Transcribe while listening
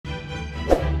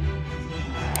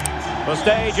The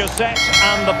stage is set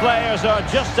and the players are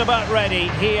just about ready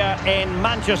here in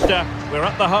Manchester. We're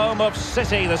at the home of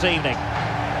City this evening.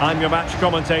 I'm your match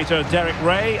commentator Derek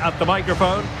Ray at the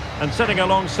microphone, and sitting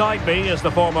alongside me is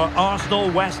the former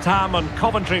Arsenal, West Ham and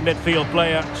Coventry midfield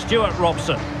player Stuart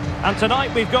Robson. And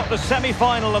tonight we've got the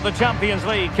semi-final of the Champions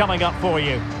League coming up for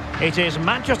you. It is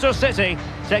Manchester City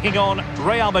taking on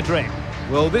Real Madrid.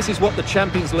 Well, this is what the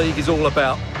Champions League is all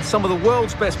about. Some of the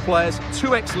world's best players,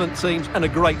 two excellent teams and a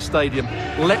great stadium.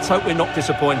 Let's hope we're not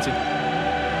disappointed.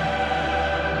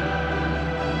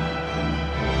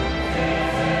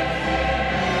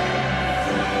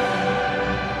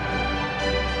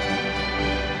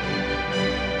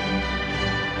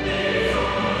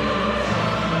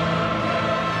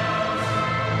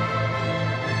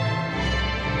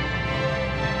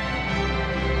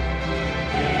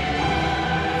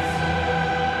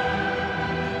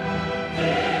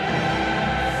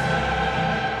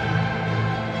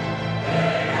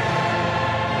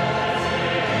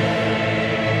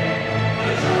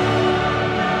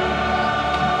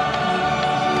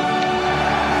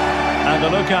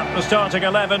 And a look at the starting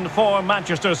 11 for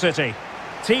Manchester City.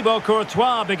 Thibaut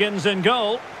Courtois begins in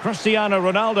goal. Cristiano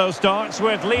Ronaldo starts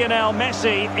with Lionel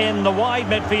Messi in the wide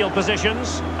midfield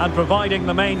positions. And providing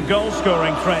the main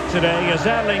goal-scoring threat today is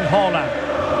Erling Haaland.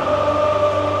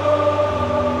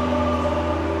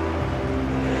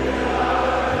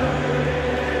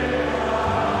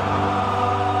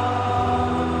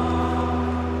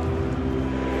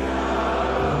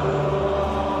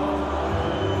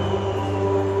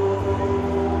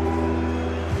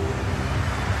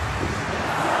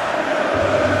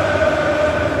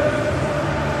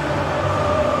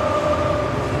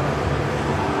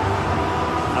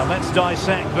 Let's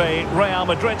dissect the Real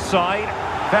Madrid side.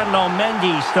 Fernand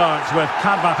Mendy starts with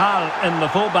Carvajal in the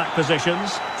fullback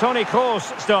positions. Toni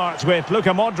Kroos starts with Luka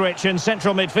Modric in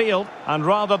central midfield. And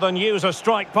rather than use a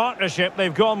strike partnership,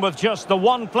 they've gone with just the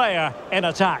one player in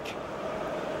attack.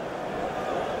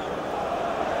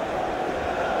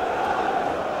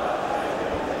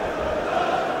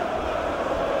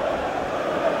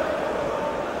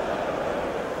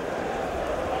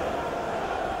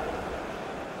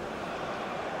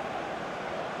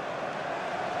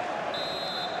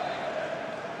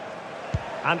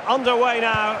 And underway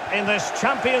now in this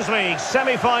Champions League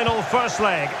semi-final first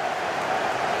leg.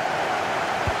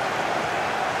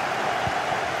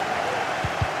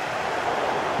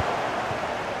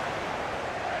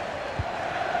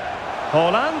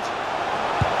 Haaland.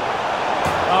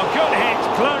 Oh, good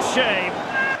hit, close shave.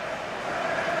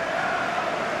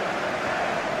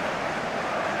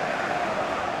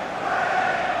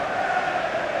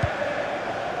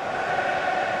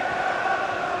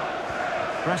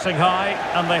 Pressing high,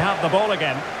 and they have the ball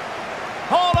again.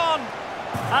 Haaland!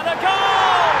 And a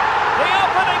goal! The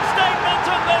opening statement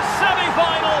in this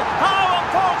semi-final. How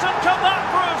important can that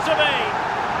prove to be?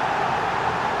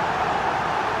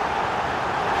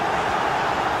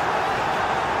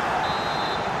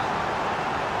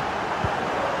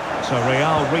 So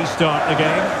Real restart the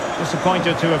game.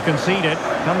 Disappointed to have conceded.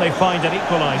 Can they find an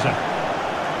equaliser?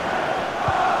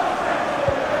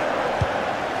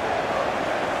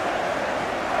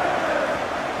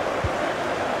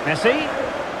 Messi,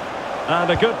 and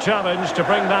a good challenge to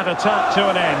bring that attack to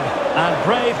an end, and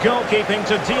brave goalkeeping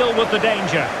to deal with the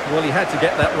danger. Well, he had to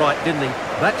get that right, didn't he?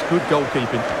 That's good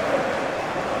goalkeeping.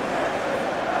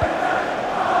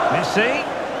 Messi,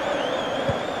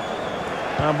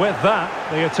 and with that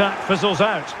the attack fizzles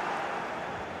out.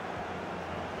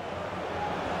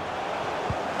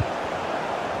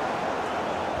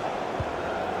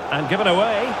 And given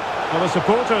away. Well, the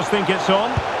supporters think it's on.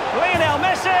 Lionel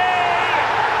Messi!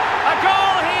 A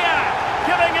goal here,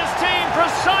 giving his team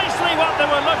precisely what they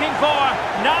were looking for.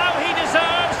 Now he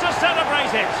deserves to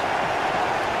celebrate it.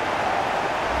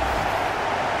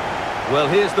 Well,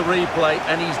 here's the replay,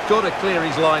 and he's got to clear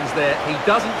his lines there. He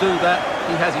doesn't do that.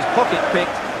 He has his pocket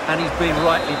picked, and he's been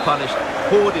rightly punished.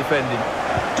 Poor defending.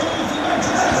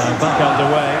 So back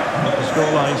underway, with the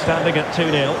scoreline standing at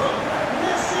 2-0.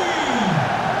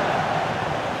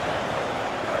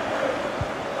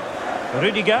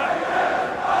 Rudiger.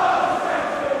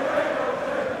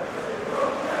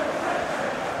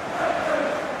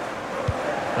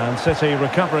 And City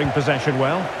recovering possession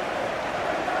well.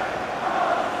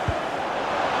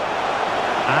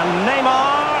 And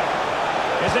Neymar.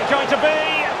 Is it going to be?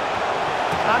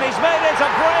 And he's made it a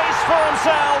brace for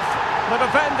himself. The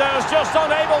defender's just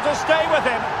unable to stay with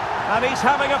him. And he's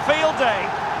having a field day.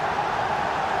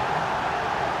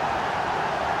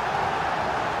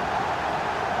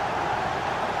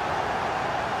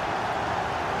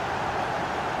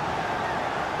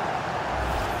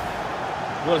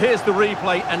 Well, here's the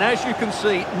replay, and as you can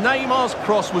see, Neymar's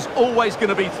cross was always going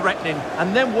to be threatening,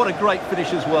 and then what a great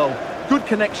finish as well. Good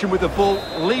connection with the ball,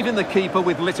 leaving the keeper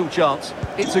with little chance.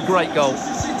 It's a great goal.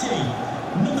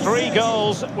 3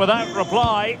 goals without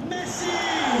reply.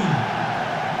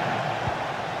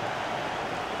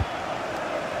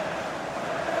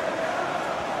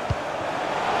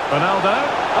 Ronaldo.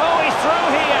 Oh, he's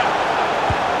through here.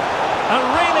 A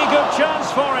really good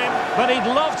chance for him, but he'd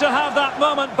love to have that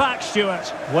moment back,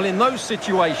 Stuart. Well, in those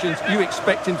situations, you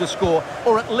expect him to score,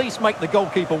 or at least make the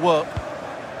goalkeeper work.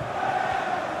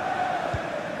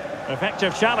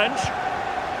 Effective challenge.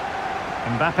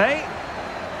 Mbappe.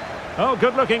 Oh,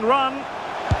 good-looking run.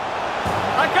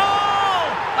 A goal!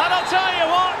 And I'll tell you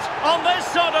what, on this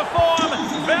sort of form,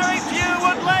 very few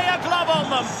would lay a glove on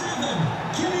them.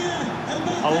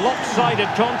 A lopsided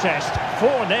contest,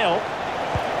 4-0.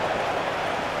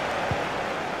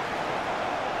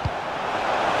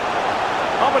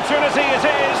 Opportunity it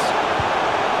is.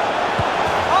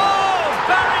 Oh,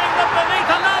 burying them beneath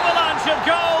an avalanche of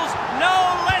goals. No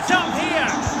let-up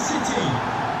here.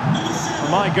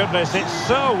 My goodness, it's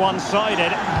so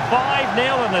one-sided.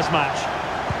 5-0 in this match.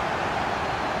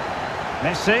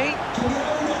 Messi.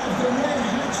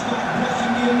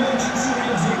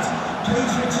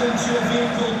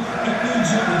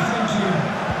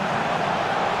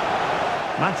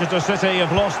 Manchester City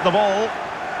have lost the ball.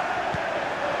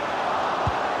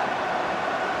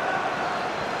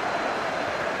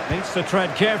 Needs to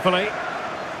tread carefully.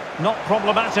 Not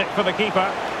problematic for the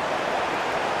keeper.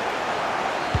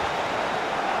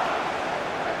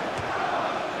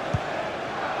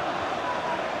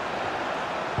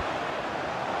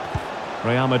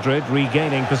 Real Madrid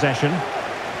regaining possession.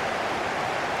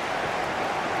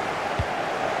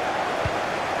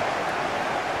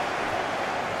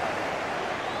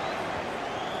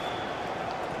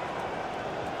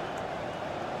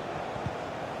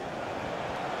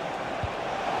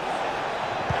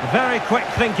 Very quick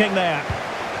thinking there.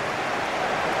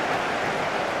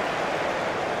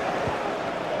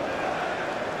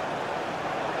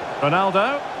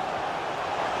 Ronaldo.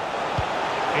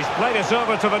 He's played it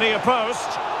over to the near post.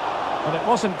 But it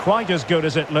wasn't quite as good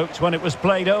as it looked when it was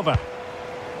played over.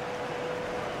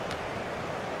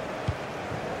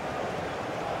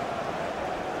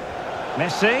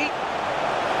 Messi.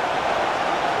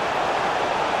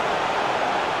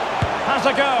 Has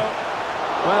a go.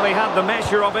 Well, he had the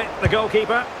measure of it, the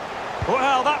goalkeeper.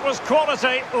 Well, that was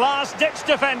quality. Last-ditch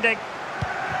defending.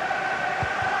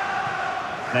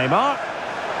 Neymar.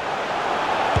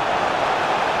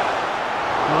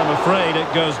 Well, I'm afraid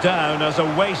it goes down as a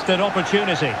wasted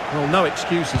opportunity. Well, no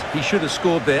excuses. He should have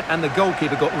scored there, and the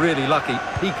goalkeeper got really lucky.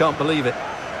 He can't believe it.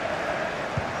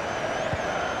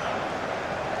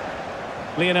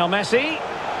 Lionel Messi.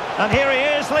 And here he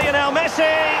is, Lionel Messi.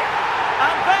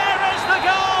 And there is the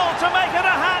goal to make it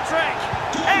a hat-trick.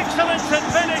 Excellence in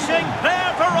finishing,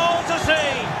 there for all to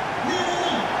see.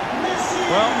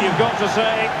 Well, you've got to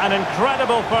say, an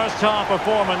incredible first-half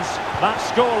performance. That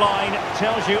scoreline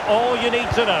tells you all you need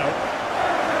to know.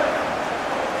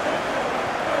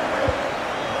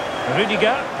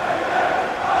 Rudiger.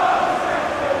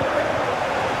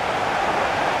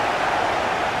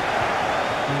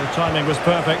 And the timing was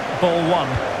perfect. Ball one.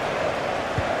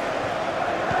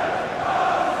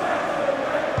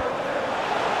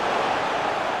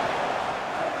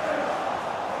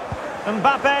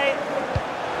 Mbappe.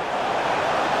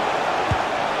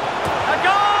 A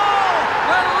goal!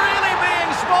 We're really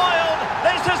being spoiled.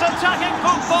 This is attacking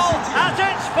football at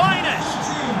its finest.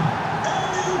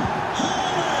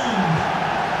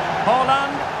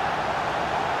 Haaland.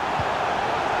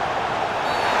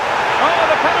 Oh,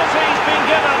 the penalty's been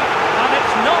given, and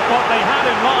it's not what they had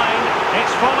in mind.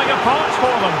 It's falling apart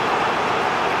for them.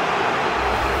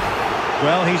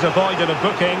 Well, he's avoided a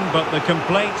booking, but the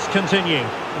complaints continue.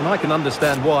 And I can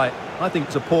understand why. I think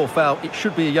it's a poor foul. It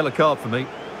should be a yellow card for me.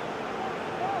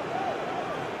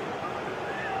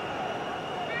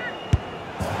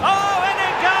 Oh, and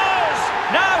it goes!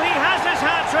 Now he has his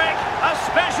hat-trick. A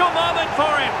special moment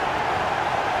for him.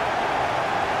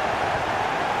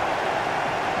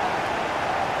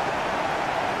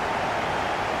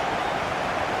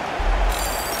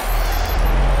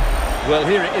 Well,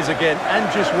 here it is again,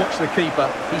 and just watch the keeper.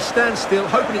 He stands still,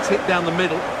 hoping it's hit down the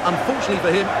middle. Unfortunately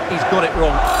for him, he's got it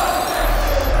wrong.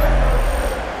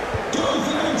 Goal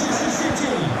for Manchester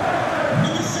City.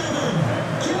 Number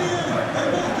 7, Kylian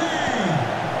Mbappe.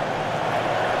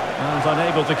 And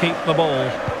unable to keep the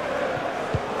ball.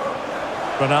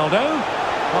 Ronaldo.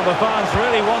 Well, the fans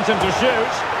really want him to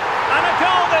shoot. And a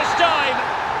goal this time.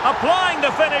 Applying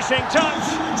the finishing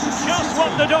touch. Just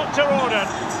what the doctor ordered.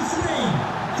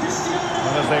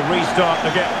 And as they restart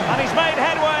the game. And he's made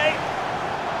headway.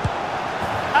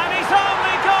 And he's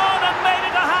only gone and made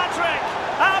it a hat-trick.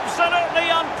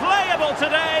 Absolutely unplayable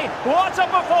today. What a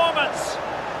performance.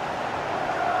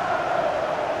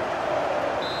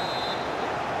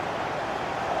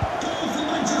 Goal for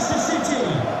Manchester City.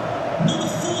 Number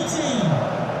 14,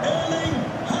 Erling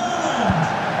Haaland.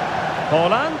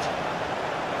 Haaland.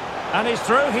 And he's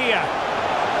through here.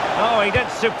 Oh, he did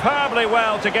superbly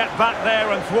well to get back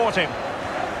there and thwart him.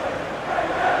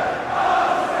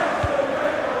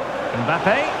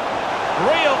 Mbappe.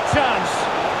 Real chance.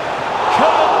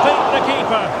 Couldn't beat the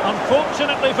keeper,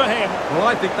 unfortunately for him. Well,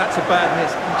 I think that's a bad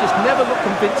miss. He just never looked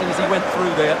convincing as he went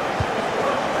through there.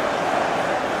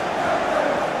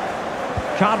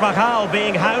 Carvajal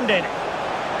being hounded.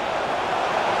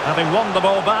 Having won the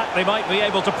ball back, they might be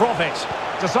able to profit.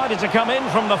 Decided to come in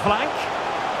from the flank.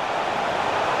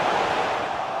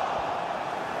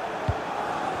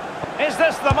 Is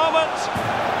this the moment?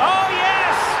 Oh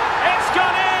yes! It's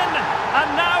gone in!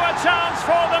 And now a chance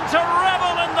for them to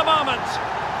revel in the moment.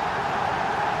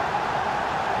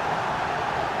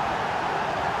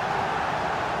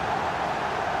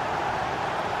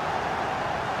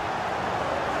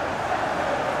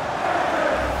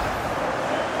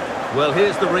 Well,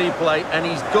 here's the replay, and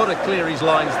he's got to clear his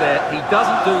lines there. He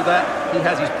doesn't do that. He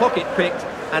has his pocket picked,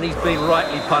 and he's been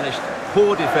rightly punished.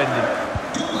 Poor defending.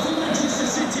 Goal for Manchester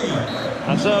City.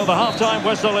 And so the half-time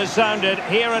whistle is sounded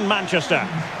here in Manchester.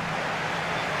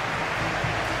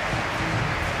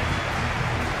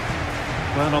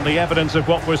 Well, on the evidence of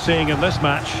what we're seeing in this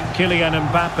match, Kylian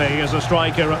Mbappe is a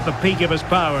striker at the peak of his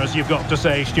powers, you've got to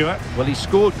say, Stuart. Well, he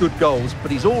scored good goals,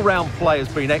 but his all-round play has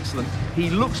been excellent. He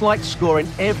looks like scoring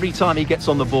every time he gets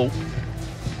on the ball.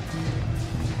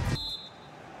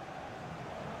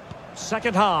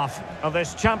 Second half of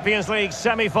this Champions League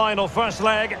semi-final first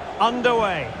leg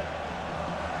underway.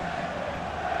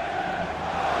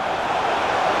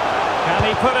 Can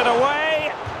he put it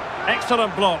away?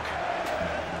 Excellent block.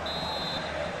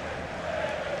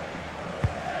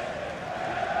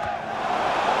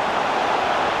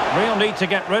 Real need to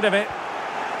get rid of it.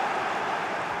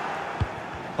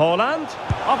 Haaland.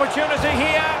 Opportunity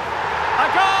here. A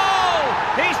goal!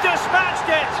 He's dispatched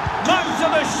it! Much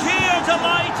to the sheer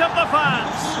delight of the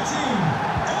fans.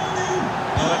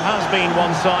 Well, it has been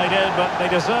one-sided, but they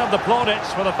deserve the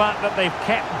plaudits for the fact that they've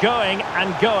kept going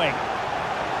and going.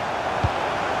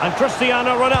 And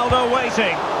Cristiano Ronaldo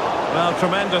waiting. Well,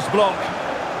 tremendous block.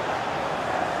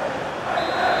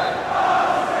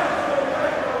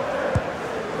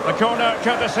 The corner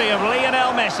courtesy of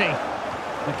Lionel Messi.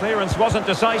 The clearance wasn't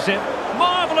decisive.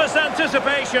 Marvellous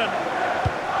anticipation.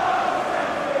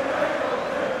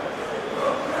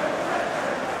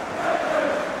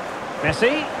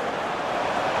 Messi.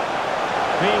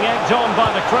 Being egged on by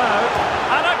the crowd.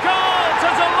 And a goal to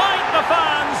delight the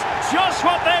fans. Just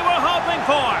what they were hoping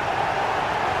for.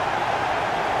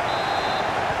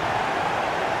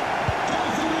 Goal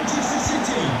for Manchester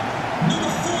City. Number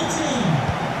 14,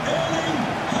 Erling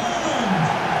Haaland.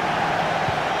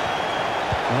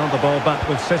 Well, the ball back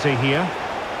with City here.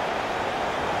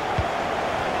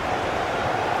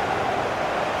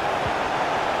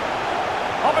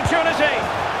 Opportunity.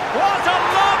 What a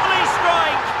lovely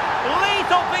strike.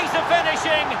 Lethal piece of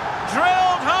finishing.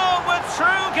 Drilled home with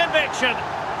true conviction.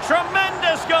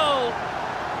 Tremendous goal.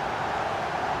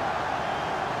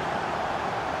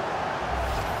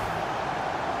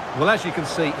 Well, as you can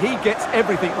see, he gets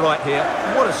everything right here.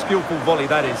 What a skillful volley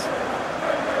that is.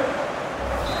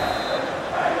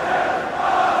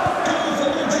 Goal for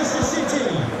Manchester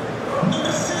City.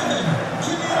 Number 7,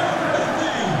 Kylian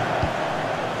Mbappe.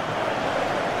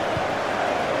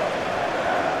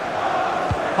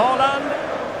 Haaland.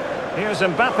 Here's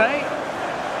Mbappe.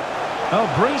 Oh,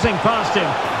 breezing past him.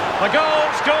 The goal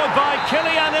scored by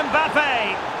Kylian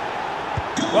Mbappe.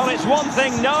 Well, it's one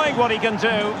thing knowing what he can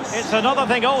do. It's another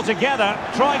thing altogether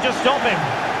trying to stop him.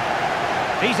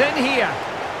 He's in here.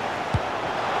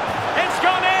 It's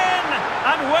gone in!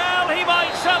 And well, he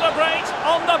might celebrate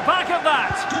on the back of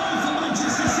that. Goal for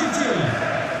Manchester City.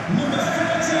 Number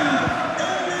 30,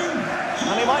 Erling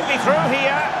And he might be through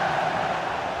here.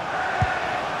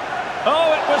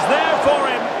 Oh, it was there for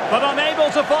him, but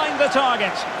unable to find the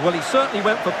target. Well, he certainly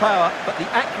went for power, but the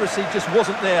accuracy just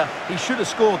wasn't there. He should have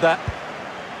scored that.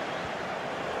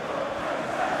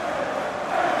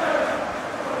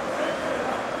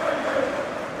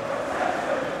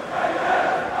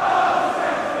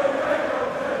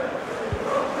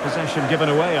 Possession given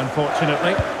away,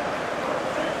 unfortunately.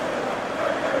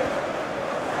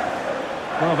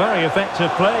 Well, very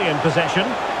effective play in possession.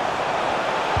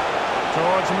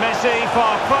 Towards Messi,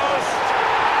 far post.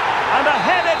 And a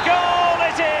headed goal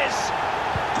it is!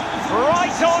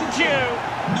 Right on cue!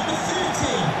 Number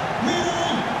 30,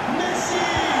 Lionel Messi!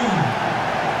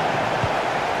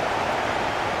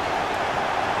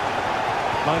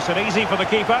 Nice and easy for the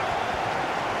keeper.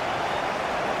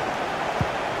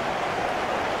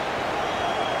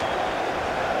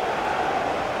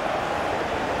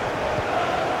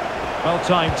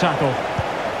 Well-timed tackle.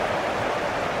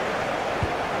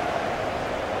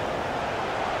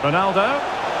 Ronaldo.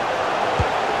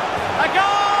 A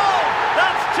goal!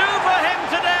 That's two for him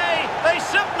today. They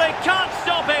simply can't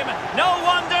stop him. No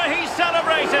wonder he's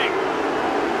celebrating.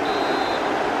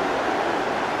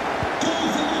 Goal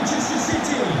for Manchester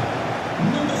City.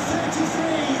 Number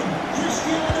 33,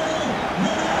 Cristiano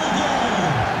Ronaldo.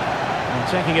 And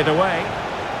taking it away.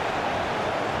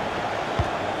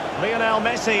 Lionel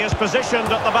Messi is positioned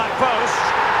at the back post.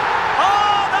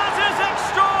 Oh, that is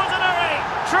extraordinary!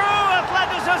 True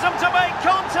athleticism to make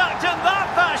contact in that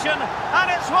fashion, and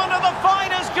it's one of the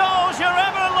finest goals you're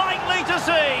ever likely to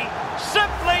see.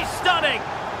 Simply stunning.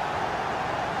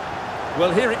 Well,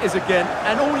 here it is again,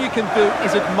 and all you can do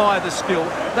is admire the skill.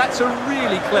 That's a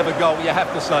really clever goal, you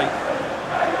have to say.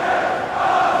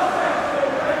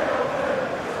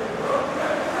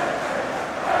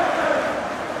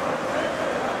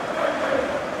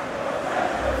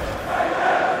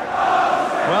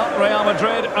 Real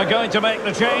Madrid are going to make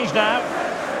the change now.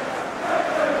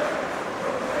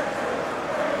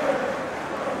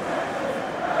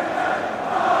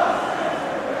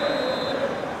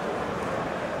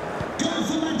 Goal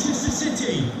for Manchester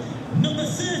City. Number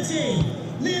 30,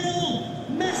 Lionel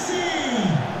Messi.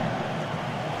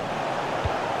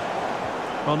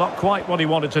 Well, not quite what he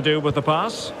wanted to do with the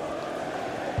pass.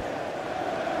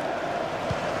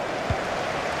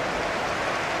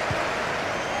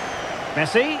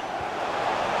 Messi.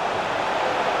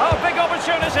 Oh, big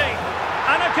opportunity.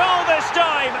 And a goal this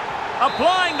time.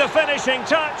 Applying the finishing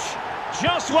touch.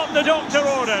 Just what the doctor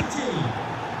ordered.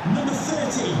 Number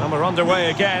 30. And we're underway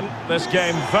again. This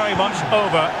game very much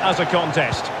over as a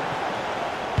contest.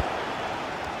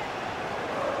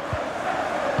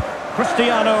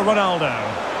 Cristiano Ronaldo.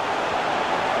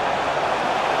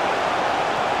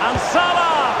 And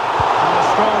Salah. And a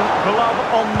strong glove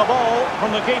on the ball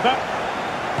from the keeper.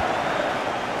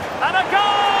 And a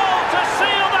goal to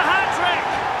seal the hat-trick!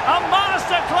 A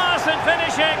masterclass in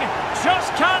finishing.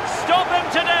 Just can't stop him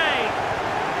today.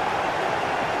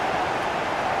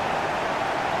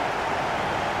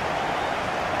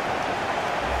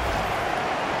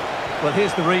 Well,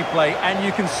 here's the replay, and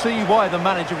you can see why the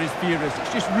manager is furious.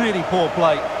 It's just really poor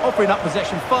play, offering up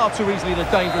possession far too easily in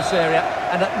a dangerous area.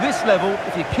 And at this level,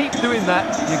 if you keep doing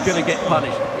that, you're going to get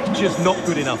punished. It's just not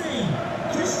good enough.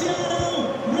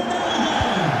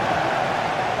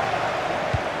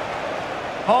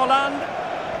 Haaland.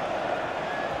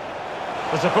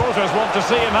 The supporters want to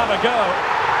see him have a go.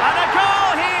 And a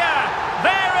goal here!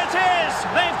 There it is!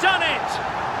 They've done it!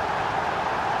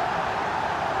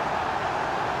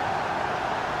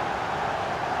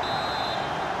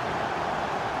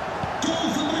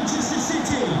 Goal for Manchester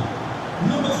City.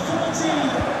 Number 14,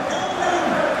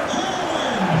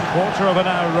 Haaland. Quarter of an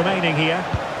hour remaining here.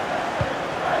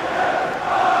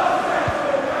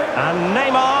 And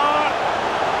Neymar.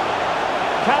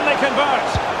 Can they convert?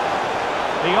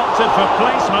 He opted for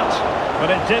placement,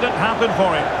 but it didn't happen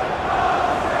for him.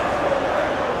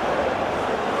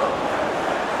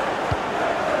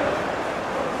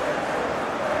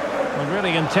 And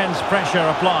really intense pressure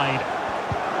applied.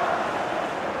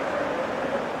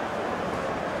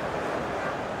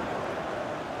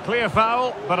 Clear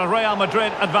foul, but a Real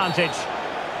Madrid advantage.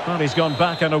 Well, he's gone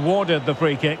back and awarded the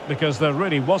free kick because there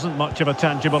really wasn't much of a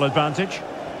tangible advantage.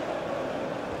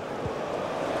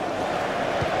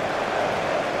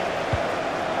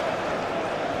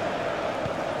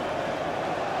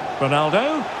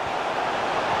 Ronaldo.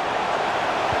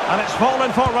 And it's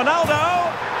fallen for Ronaldo.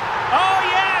 Oh,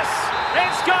 yes!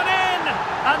 It's gone in!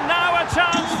 And now a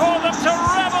chance for them to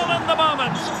revel in the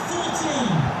moment.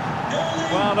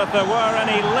 Well, if there were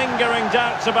any lingering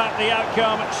doubts about the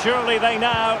outcome, surely they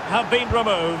now have been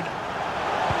removed.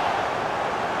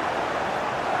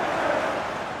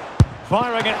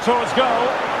 Firing it towards goal.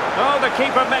 Oh, the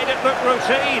keeper made it look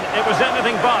routine. It was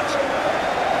anything but.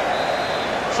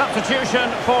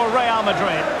 Substitution for Real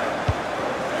Madrid.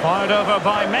 Fired over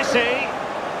by Messi.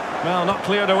 Well, not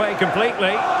cleared away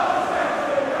completely.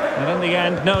 And in the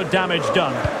end, no damage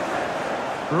done.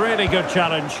 Really good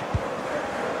challenge.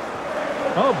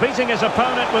 Oh, beating his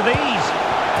opponent with ease.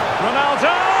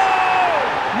 Ronaldo!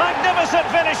 Magnificent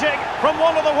finishing from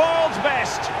one of the world's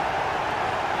best.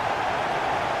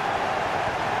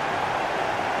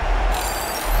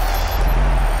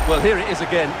 Well, here it is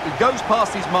again. He goes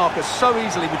past his marker so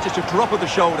easily with just a drop of the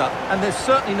shoulder, and there's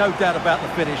certainly no doubt about the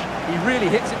finish. He really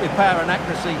hits it with power and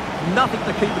accuracy. Nothing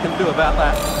the keeper can do about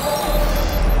that.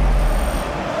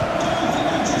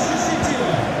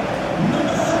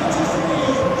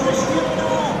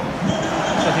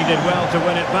 City did well to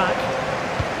win it back.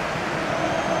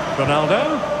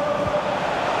 Ronaldo.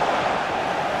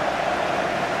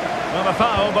 Well, a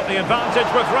foul, but the advantage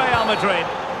with Real Madrid.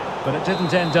 But it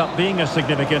didn't end up being a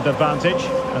significant advantage,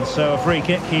 and so a free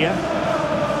kick here.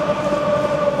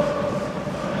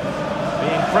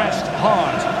 Being pressed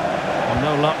hard, and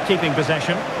no luck keeping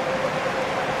possession.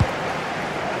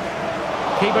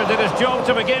 Keeper did his job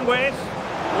to begin with.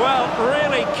 Well,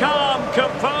 really calm,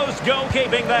 composed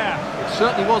goalkeeping there. It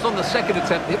certainly was on the second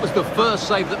attempt. It was the first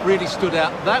save that really stood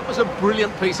out. That was a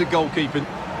brilliant piece of goalkeeping.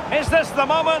 Is this the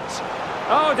moment?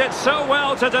 Oh, did so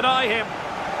well to deny him.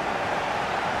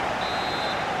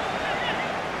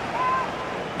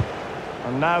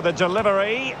 And now the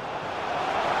delivery.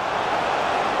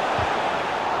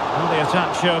 Well, the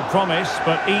attack showed promise,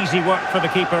 but easy work for the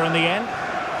keeper in the end.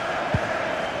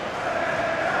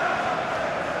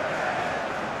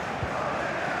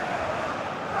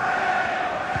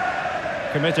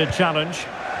 Committed challenge.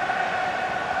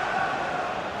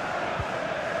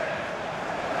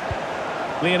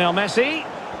 Lionel Messi.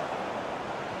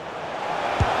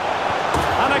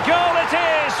 And a goal it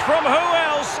is from who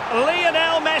else?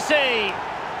 Lionel Messi.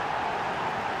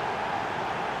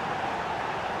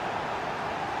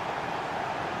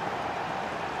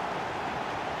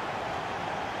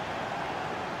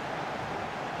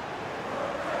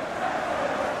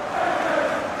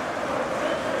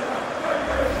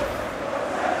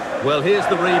 Well, here's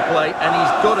the replay, and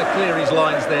he's got to clear his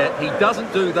lines there. He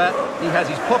doesn't do that. He has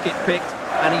his pocket picked,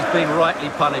 and he's been rightly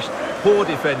punished. Poor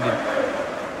defending.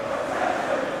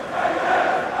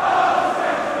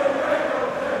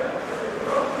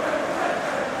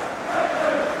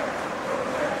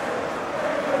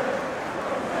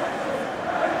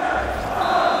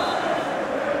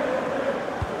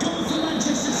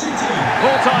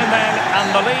 Full-time then,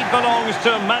 and the lead belongs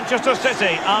to Manchester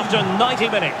City after 90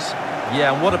 minutes.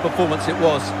 Yeah, and what a performance it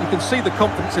was. You can see the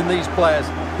confidence in these players.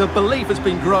 The belief has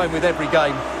been growing with every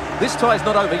game. This tie's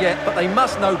not over yet, but they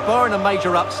must know, barring a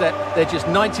major upset, they're just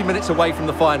 90 minutes away from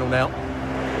the final now.